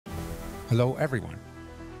Hello everyone.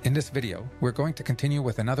 In this video, we're going to continue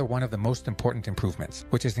with another one of the most important improvements,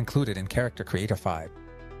 which is included in Character Creator 5.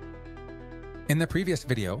 In the previous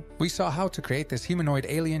video, we saw how to create this humanoid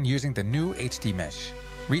alien using the new HD mesh,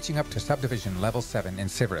 reaching up to subdivision level 7 in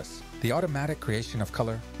ZBrush, the automatic creation of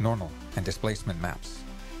color, normal, and displacement maps,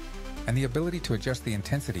 and the ability to adjust the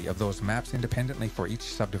intensity of those maps independently for each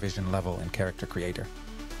subdivision level in Character Creator.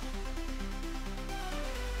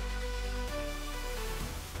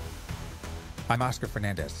 I'm Oscar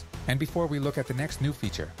Fernandez, and before we look at the next new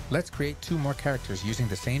feature, let's create 2 more characters using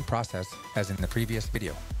the same process as in the previous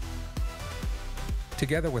video.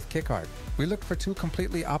 Together with KickArt, we looked for 2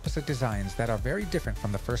 completely opposite designs that are very different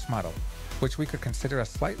from the first model, which we could consider a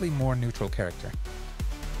slightly more neutral character.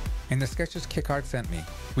 In the sketches KickArt sent me,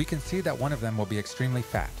 we can see that one of them will be extremely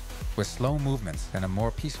fat, with slow movements and a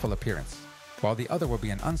more peaceful appearance, while the other will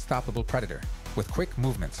be an unstoppable predator, with quick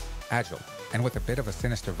movements, agile, and with a bit of a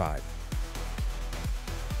sinister vibe.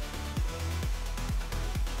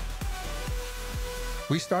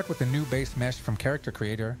 We start with the new base mesh from Character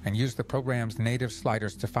Creator and use the program's native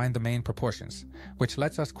sliders to find the main proportions, which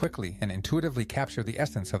lets us quickly and intuitively capture the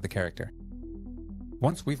essence of the character.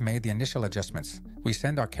 Once we've made the initial adjustments, we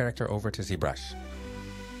send our character over to ZBrush.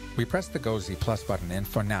 We press the GoZ Plus button and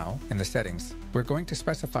for now, in the settings, we're going to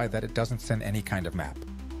specify that it doesn't send any kind of map.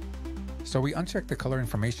 So we uncheck the color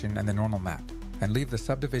information and the normal map, and leave the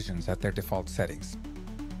subdivisions at their default settings.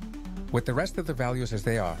 With the rest of the values as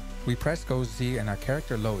they are, we press GoZ and our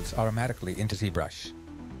character loads automatically into ZBrush.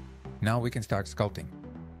 Now we can start sculpting.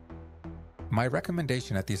 My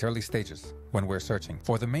recommendation at these early stages, when we're searching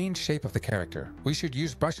for the main shape of the character, we should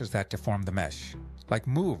use brushes that deform the mesh, like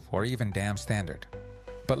Move or even Dam Standard.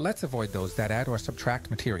 But let's avoid those that add or subtract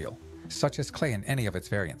material, such as clay in any of its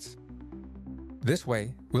variants. This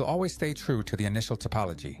way, we'll always stay true to the initial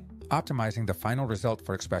topology, optimizing the final result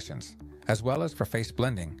for expressions, as well as for face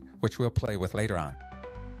blending, which we'll play with later on.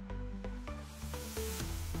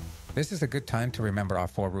 This is a good time to remember our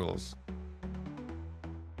 4 rules.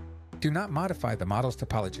 Do not modify the model's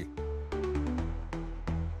topology.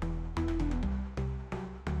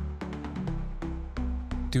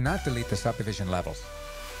 Do not delete the subdivision levels.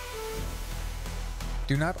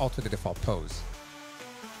 Do not alter the default pose.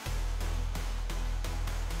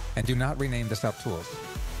 And do not rename the subtools.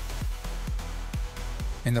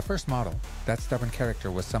 In the first model, that stubborn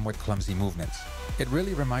character was somewhat clumsy movements. It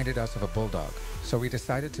really reminded us of a bulldog, so we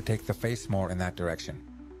decided to take the face more in that direction.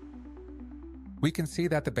 We can see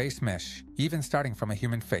that the base mesh, even starting from a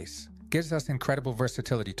human face, gives us incredible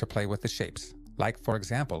versatility to play with the shapes, like for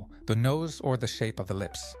example, the nose or the shape of the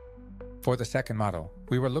lips. For the second model,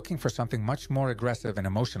 we were looking for something much more aggressive and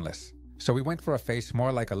emotionless, so we went for a face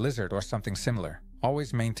more like a lizard or something similar,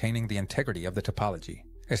 always maintaining the integrity of the topology,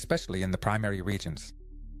 especially in the primary regions.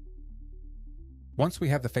 Once we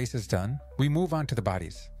have the faces done, we move on to the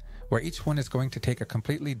bodies, where each one is going to take a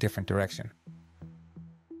completely different direction.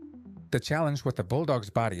 The challenge with the bulldog's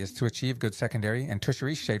body is to achieve good secondary and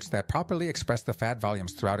tertiary shapes that properly express the fat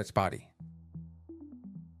volumes throughout its body.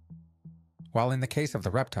 While in the case of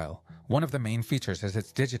the reptile, one of the main features is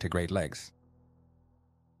its digitigrade legs.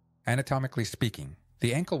 Anatomically speaking,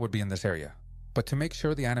 the ankle would be in this area, but to make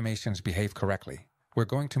sure the animations behave correctly, we're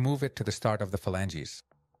going to move it to the start of the phalanges.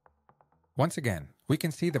 Once again, we can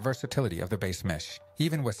see the versatility of the base mesh,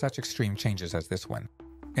 even with such extreme changes as this one.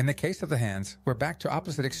 In the case of the hands, we're back to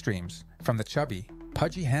opposite extremes, from the chubby,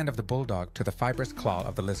 pudgy hand of the bulldog to the fibrous claw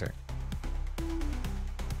of the lizard.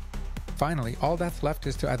 Finally, all that's left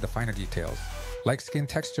is to add the finer details, like skin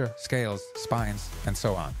texture, scales, spines, and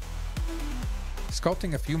so on.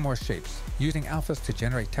 Sculpting a few more shapes, using alphas to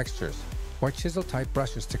generate textures, or chisel-type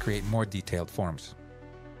brushes to create more detailed forms.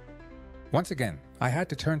 Once again, I had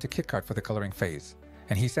to turn to KickArt for the coloring phase,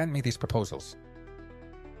 and he sent me these proposals.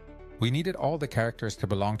 We needed all the characters to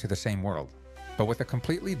belong to the same world, but with a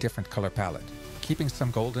completely different color palette, keeping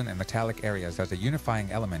some golden and metallic areas as a unifying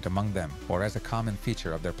element among them or as a common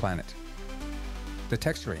feature of their planet. The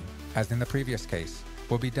texturing, as in the previous case,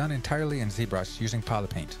 will be done entirely in ZBrush using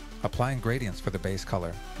polypaint, applying gradients for the base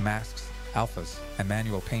color, masks, alphas, and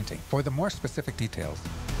manual painting for the more specific details.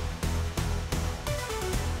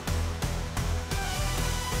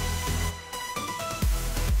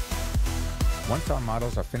 Once our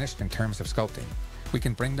models are finished in terms of sculpting, we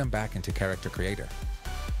can bring them back into Character Creator.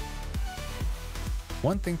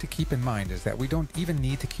 One thing to keep in mind is that we don't even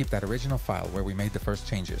need to keep that original file where we made the first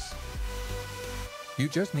changes. You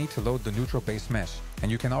just need to load the neutral base mesh, and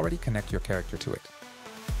you can already connect your character to it.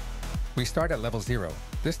 We start at level 0,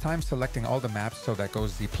 this time selecting all the maps so that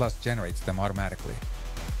GoZ Plus generates them automatically.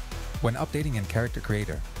 When updating in Character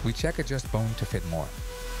Creator, we check Adjust Bone to fit more.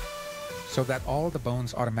 so that all the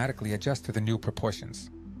bones automatically adjust to the new proportions.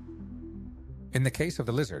 In the case of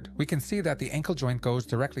the lizard, we can see that the ankle joint goes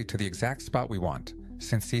directly to the exact spot we want,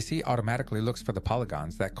 since CC automatically looks for the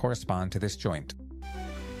polygons that correspond to this joint.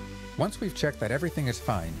 Once we've checked that everything is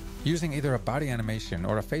fine, using either a body animation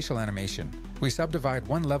or a facial animation, we subdivide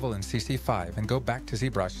one level in CC5 and go back to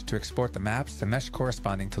ZBrush to export the maps to mesh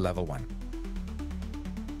corresponding to level 1.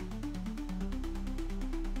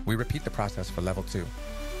 We repeat the process for level 2.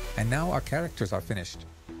 And now our characters are finished.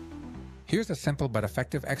 Here's a simple but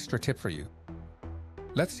effective extra tip for you.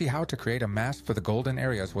 Let's see how to create a mask for the golden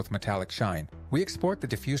areas with metallic shine. We export the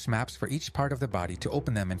diffuse maps for each part of the body to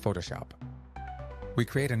open them in Photoshop. We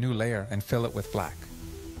create a new layer and fill it with black.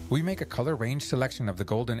 We make a color range selection of the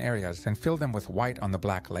golden areas and fill them with white on the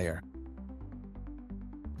black layer.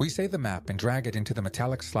 We save the map and drag it into the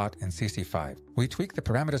metallic slot in CC5. We tweak the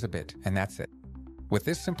parameters a bit, and that's it. With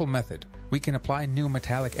this simple method, we can apply new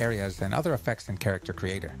metallic areas and other effects in Character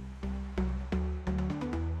Creator.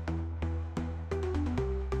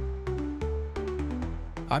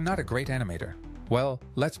 I'm not a great animator. Well,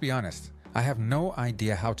 let's be honest, I have no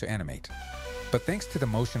idea how to animate. But thanks to the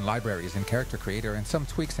motion libraries in Character Creator and some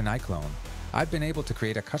tweaks in iClone, I've been able to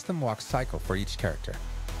create a custom walk cycle for each character.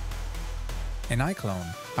 In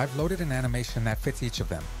iClone, I've loaded an animation that fits each of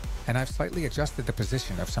them, and I've slightly adjusted the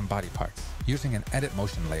position of some body parts using an edit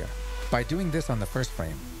motion layer. By doing this on the first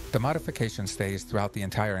frame, the modification stays throughout the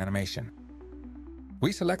entire animation.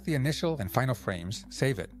 We select the initial and final frames,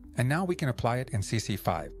 save it, and now we can apply it in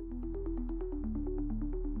CC5.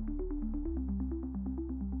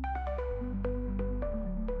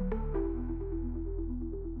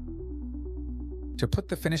 To put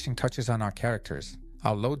the finishing touches on our characters,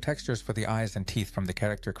 I'll load textures for the eyes and teeth from the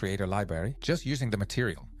Character Creator library, just using the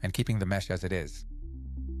material and keeping the mesh as it is.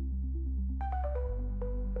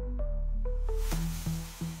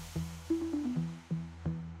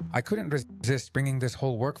 I couldn't resist bringing this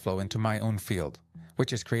whole workflow into my own field,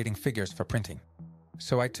 which is creating figures for printing.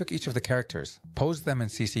 So I took each of the characters, posed them in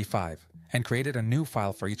CC5, and created a new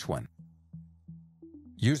file for each one.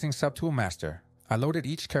 Using Subtool Master, I loaded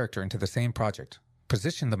each character into the same project,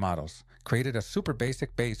 positioned the models, created a super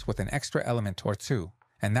basic base with an extra element or two,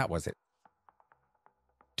 and that was it.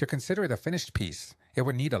 To consider it a finished piece, it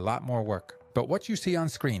would need a lot more work, but what you see on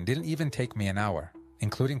screen didn't even take me an hour,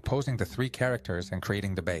 including posing the 3 characters and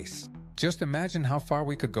creating the base. Just imagine how far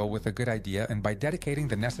we could go with a good idea and by dedicating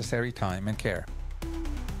the necessary time and care.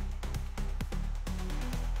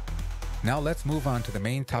 Now let's move on to the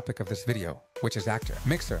main topic of this video, which is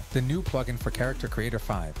ActorMIXER. The new plugin for Character Creator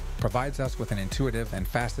 5 provides us with an intuitive and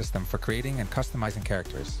fast system for creating and customizing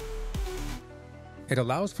characters. It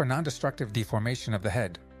allows for non-destructive deformation of the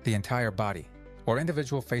head, the entire body, or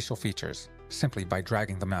individual facial features, simply by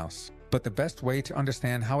dragging the mouse. But the best way to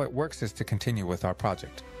understand how it works is to continue with our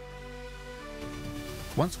project.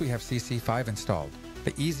 Once we have CC5 installed,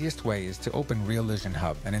 the easiest way is to open Reallusion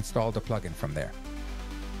Hub and install the plugin from there.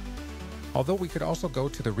 Although we could also go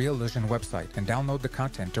to the Reallusion website and download the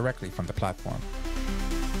content directly from the platform.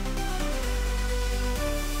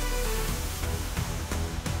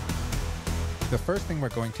 The first thing we're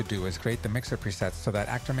going to do is create the mixer presets so that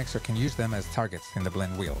ActorMIXER can use them as targets in the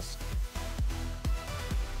blend wheels.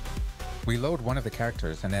 We load one of the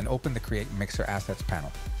characters and then open the Create Mixer Assets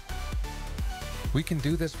panel. We can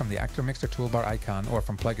do this from the ActorMIXER toolbar icon or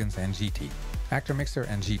from plugins and GT. ActorMIXER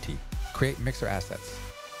and GT. Create Mixer Assets.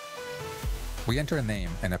 We enter a name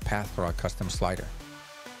and a path for our custom slider.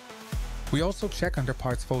 We also check under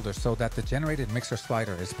Parts folder so that the generated mixer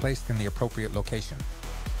slider is placed in the appropriate location.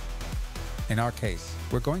 In our case,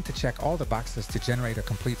 we're going to check all the boxes to generate a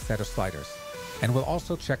complete set of sliders, and we'll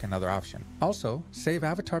also check another option. Also, save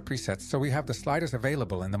avatar presets so we have the sliders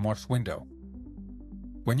available in the Morphs window.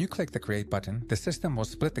 When you click the Create button, the system will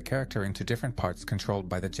split the character into different parts controlled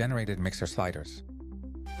by the generated mixer sliders.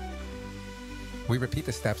 We repeat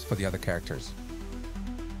the steps for the other characters.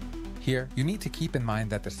 Here, you need to keep in mind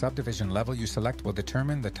that the subdivision level you select will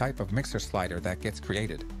determine the type of mixer slider that gets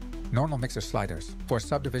created. Normal mixer sliders for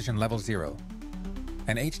subdivision level 0,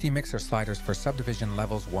 and HD mixer sliders for subdivision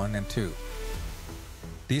levels 1 and 2.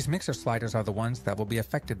 These mixer sliders are the ones that will be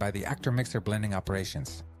affected by the ActorMIXER blending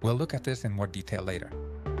operations. We'll look at this in more detail later.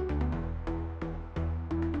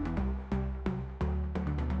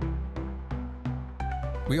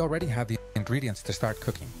 We already have the ingredients to start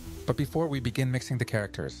cooking, but before we begin mixing the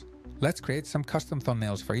characters, let's create some custom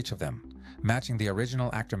thumbnails for each of them, matching the original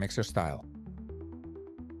ActorMIXER style.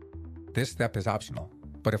 This step is optional,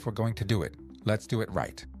 but if we're going to do it, let's do it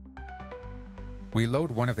right. We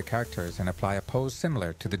load one of the characters and apply a pose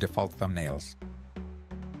similar to the default thumbnails.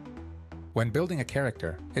 When building a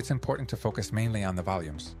character, it's important to focus mainly on the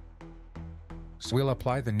volumes. So we'll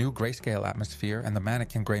apply the new grayscale atmosphere and the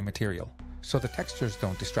mannequin gray material, so the textures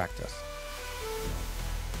don't distract us.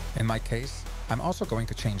 In my case, I'm also going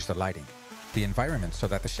to change the lighting, the environment so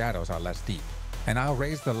that the shadows are less deep, and I'll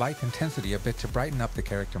raise the light intensity a bit to brighten up the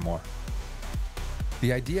character more.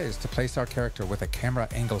 The idea is to place our character with a camera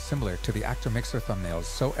angle similar to the ActorMIXER thumbnails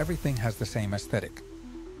so everything has the same aesthetic.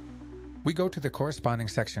 We go to the corresponding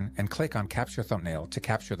section and click on Capture Thumbnail to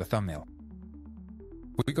capture the thumbnail.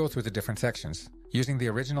 We go through the different sections, using the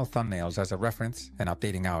original thumbnails as a reference and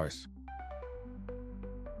updating ours.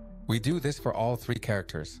 We do this for all 3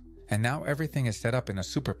 characters, and now everything is set up in a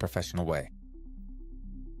super professional way.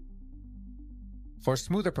 For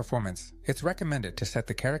smoother performance, it's recommended to set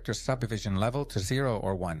the character's subdivision level to 0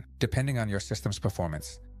 or 1, depending on your system's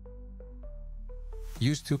performance.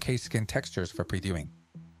 Use 2K skin textures for previewing.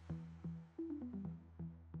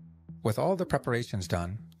 With all the preparations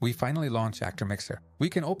done, we finally launch ActorMIXER. We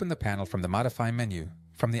can open the panel from the Modify menu,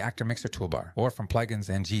 from the ActorMIXER toolbar, or from Plugins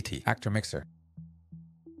and GT ActorMIXER.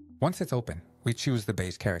 Once it's open, we choose the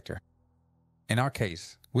base character. In our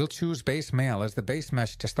case, we'll choose base male as the base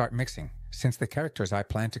mesh to start mixing, since the characters I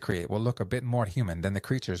plan to create will look a bit more human than the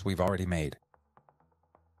creatures we've already made.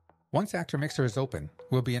 Once ActorMIXER is open,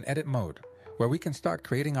 we'll be in edit mode, where we can start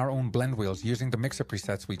creating our own blend wheels using the mixer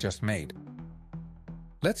presets we just made.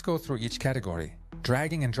 Let's go through each category,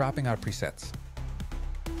 dragging and dropping our presets.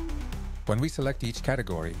 When we select each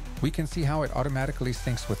category, we can see how it automatically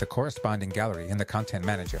syncs with the corresponding gallery in the Content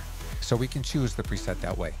Manager, so we can choose the preset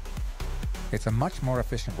that way. It's a much more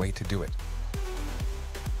efficient way to do it.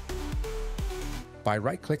 By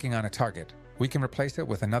right-clicking on a target, we can replace it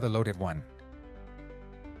with another loaded one,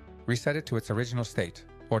 reset it to its original state,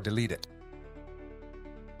 or delete it.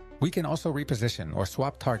 We can also reposition or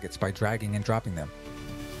swap targets by dragging and dropping them.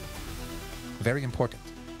 Very important,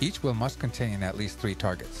 each wheel must contain at least 3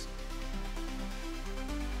 targets.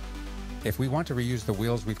 If we want to reuse the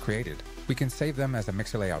wheels we've created, we can save them as a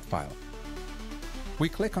mixer layout file. We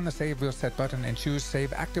click on the Save Wheel Set button and choose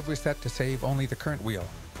Save Active Reset to save only the current wheel,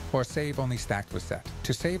 or Save Only Stacked Reset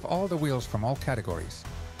to save all the wheels from all categories.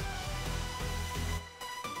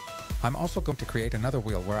 I'm also going to create another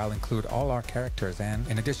wheel where I'll include all our characters and,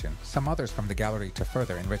 in addition, some others from the gallery to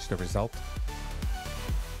further enrich the result.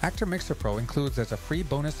 ActorMIXER Pro includes as a free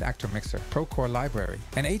bonus ActorMIXER Pro Core library,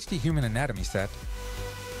 an HD Human Anatomy set,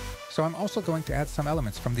 so I'm also going to add some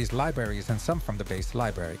elements from these libraries and some from the base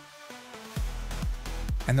library.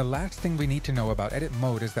 And the last thing we need to know about edit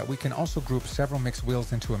mode is that we can also group several mix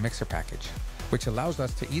wheels into a mixer package, which allows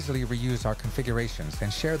us to easily reuse our configurations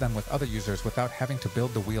and share them with other users without having to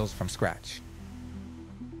build the wheels from scratch.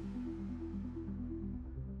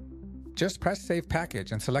 Just press Save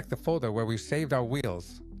Package and select the folder where we've saved our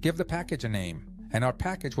wheels. Give the package a name, and our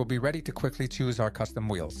package will be ready to quickly choose our custom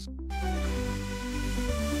wheels.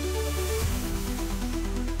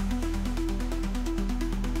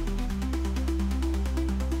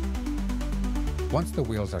 Once the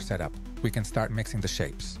wheels are set up, we can start mixing the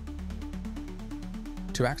shapes.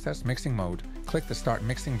 To access mixing mode, click the Start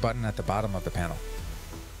Mixing button at the bottom of the panel.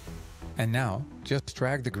 And now, just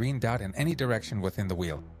drag the green dot in any direction within the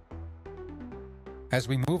wheel. As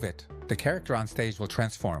we move it, the character on stage will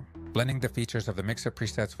transform, blending the features of the mixer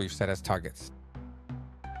presets we've set as targets.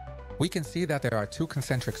 We can see that there are 2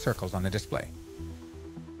 concentric circles on the display.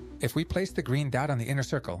 If we place the green dot on the inner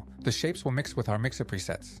circle, the shapes will mix with our mixer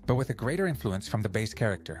presets, but with a greater influence from the base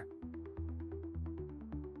character.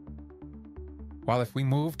 While if we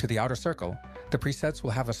move to the outer circle, the presets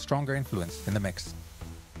will have a stronger influence in the mix.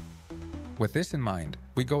 With this in mind,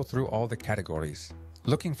 we go through all the categories,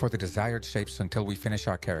 looking for the desired shapes until we finish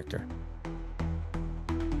our character.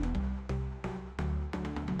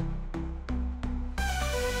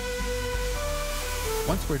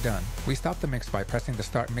 Once we're done, we stop the mix by pressing the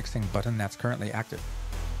Start Mixing button that's currently active.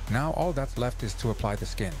 Now all that's left is to apply the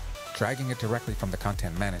skin, dragging it directly from the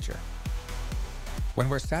Content Manager. When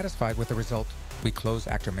we're satisfied with the result, we close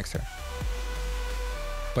ActorMIXER.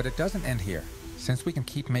 But it doesn't end here, since we can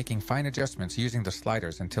keep making fine adjustments using the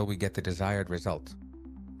sliders until we get the desired result.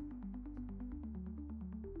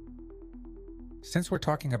 Since we're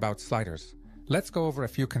talking about sliders, let's go over a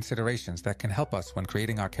few considerations that can help us when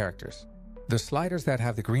creating our characters. The sliders that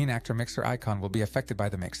have the green ActorMIXER icon will be affected by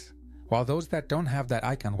the mix, while those that don't have that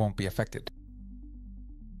icon won't be affected.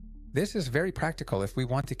 This is very practical if we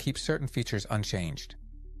want to keep certain features unchanged.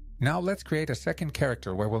 Now let's create a second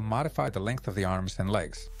character where we'll modify the length of the arms and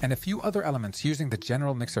legs, and a few other elements using the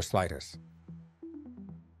general mixer sliders.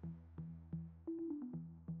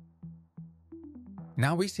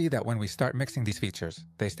 Now we see that when we start mixing these features,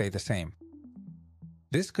 they stay the same.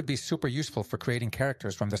 This could be super useful for creating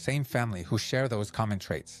characters from the same family who share those common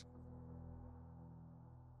traits.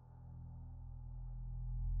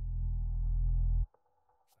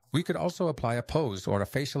 We could also apply a pose or a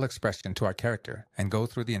facial expression to our character and go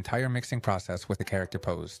through the entire mixing process with the character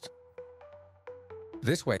posed.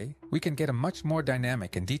 This way, we can get a much more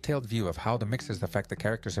dynamic and detailed view of how the mixes affect the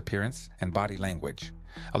character's appearance and body language,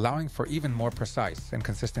 allowing for even more precise and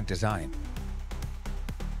consistent design.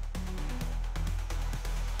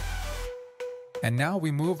 And now we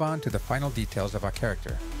move on to the final details of our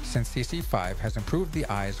character. Since CC5 has improved the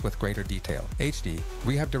eyes with greater detail, HD,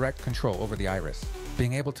 we have direct control over the iris,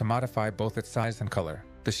 being able to modify both its size and color,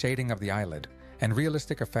 the shading of the eyelid, and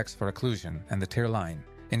realistic effects for occlusion and the tear line,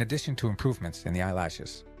 in addition to improvements in the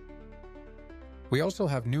eyelashes. We also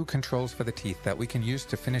have new controls for the teeth that we can use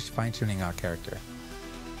to finish fine-tuning our character.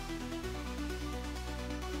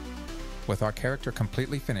 With our character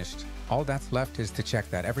completely finished, all that's left is to check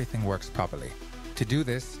that everything works properly. To do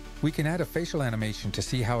this, we can add a facial animation to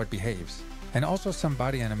see how it behaves, and also some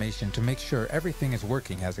body animation to make sure everything is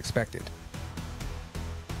working as expected.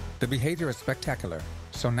 The behavior is spectacular,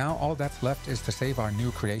 so now all that's left is to save our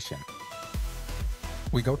new creation.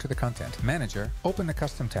 We go to the Content Manager, open the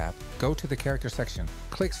Custom tab, go to the Character section,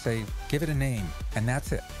 click Save, give it a name, and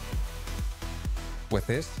that's it. With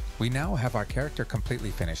this, we now have our character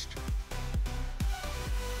completely finished.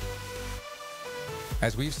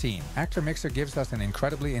 As we've seen, ActorMIXER gives us an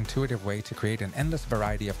incredibly intuitive way to create an endless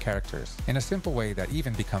variety of characters in a simple way that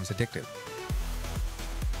even becomes addictive.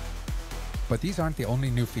 But these aren't the only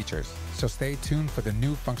new features, so stay tuned for the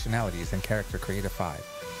new functionalities in Character Creator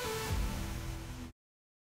 5.